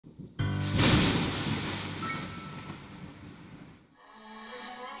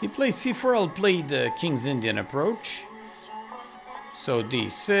He plays c4, I'll play the King's Indian approach. So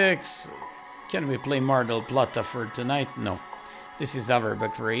d6. Can we play Mar del Plata for tonight? No. This is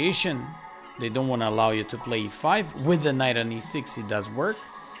Averbakh variation. They don't want to allow you to play e5. With the knight on e6 it does work.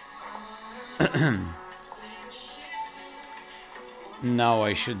 Now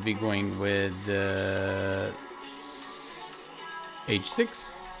I should be going with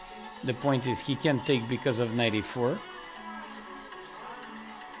h6. The point is he can't take because of knight e4.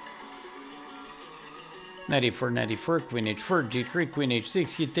 Knight e4, knight e4, queen h4, g3, queen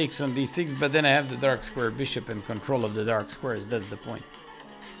h6. He takes on d6, but then I have the dark square bishop and control of the dark squares. That's the point.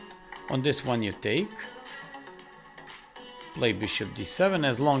 On this one you take. Play bishop d7.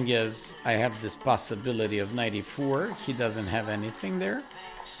 As long as I have this possibility of knight e4, he doesn't have anything there.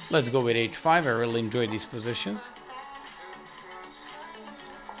 Let's go with h5. I really enjoy these positions.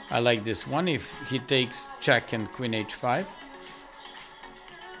 I like this one. If he takes, check and queen h5.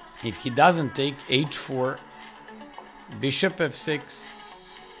 If he doesn't take, h4, bishop f6,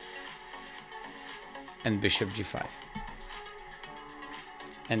 and bishop g5.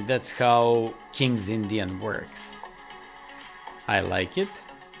 And that's how King's Indian works. I like it.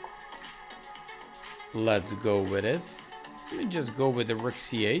 Let's go with it. Let me just go with the rook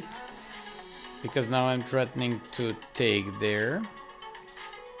c8, because now I'm threatening to take there.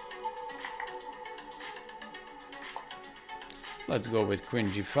 Let's go with queen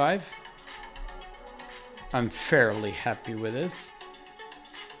g5. I'm fairly happy with this.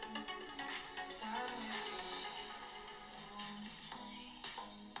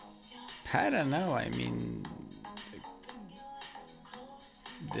 I don't know, I mean,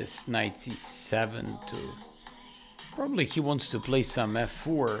 this knight c7 too. Probably he wants to play some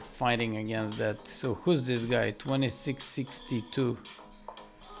f4 fighting against that. So who's this guy? 2662.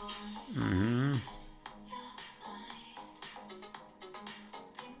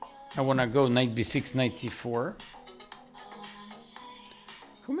 I wanna go knight b6, knight c4.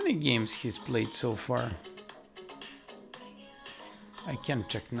 How many games he's played so far? I can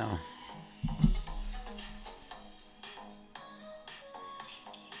check now.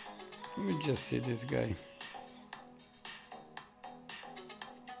 Let me just see this guy.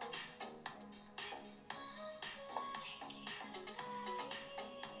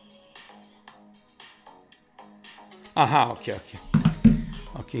 Aha, okay.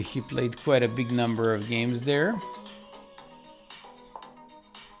 Okay, he played quite a big number of games there.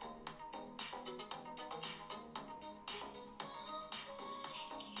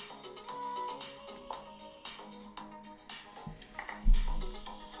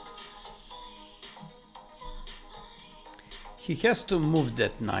 He has to move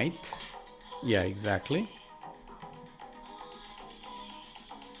that knight. Yeah, exactly.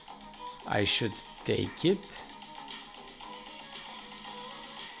 I should take it.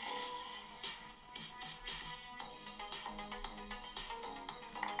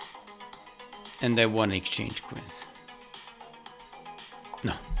 And I want to exchange queens.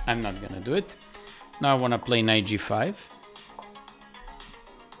 No, I'm not gonna do it. Now I want to play knight g5.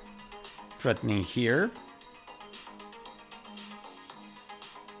 Threatening here.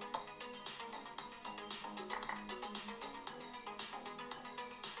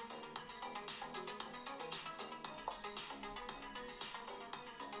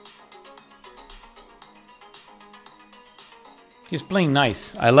 He's playing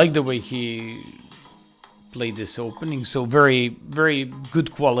nice. I like the way he played this opening. So very, very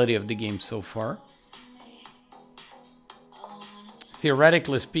good quality of the game so far.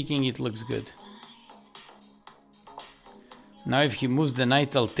 Theoretically speaking, it looks good. Now if he moves the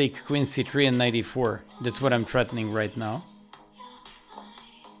knight, I'll take queen c3 and knight e4. That's what I'm threatening right now.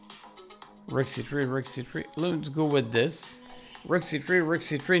 Rook c3, rook c3. Let's go with this. Rook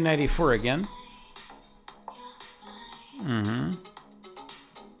c3, knight e4 again.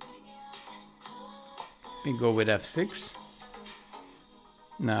 We go with f6.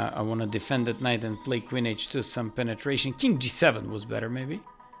 Now I want to defend that knight and play queen h2, some penetration. King g7 was better maybe.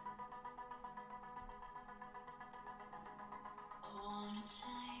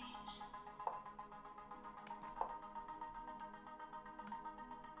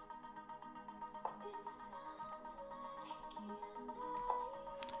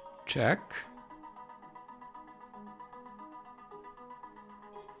 Check.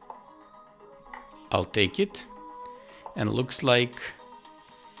 I'll take it, and looks like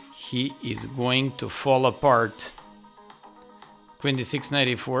he is going to fall apart. Queen d6, knight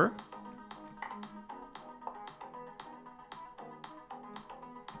e4.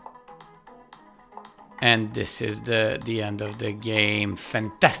 And this is the end of the game.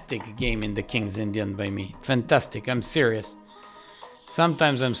 Fantastic game in the King's Indian by me. Fantastic, I'm serious.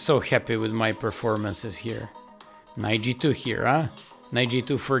 Sometimes I'm so happy with my performances here. Knight g2 here, huh? Knight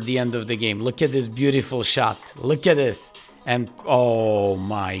g2 for the end of the game. Look at this beautiful shot. Look at this. And oh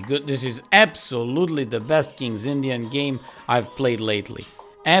my god, this is absolutely the best King's Indian game I've played lately.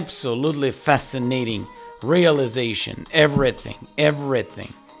 Absolutely fascinating. Realization, everything,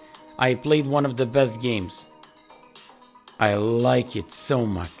 everything. I played one of the best games. I like it so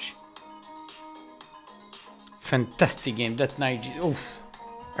much. Fantastic game, that knight. Oof.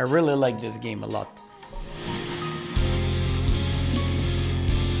 I really like this game a lot.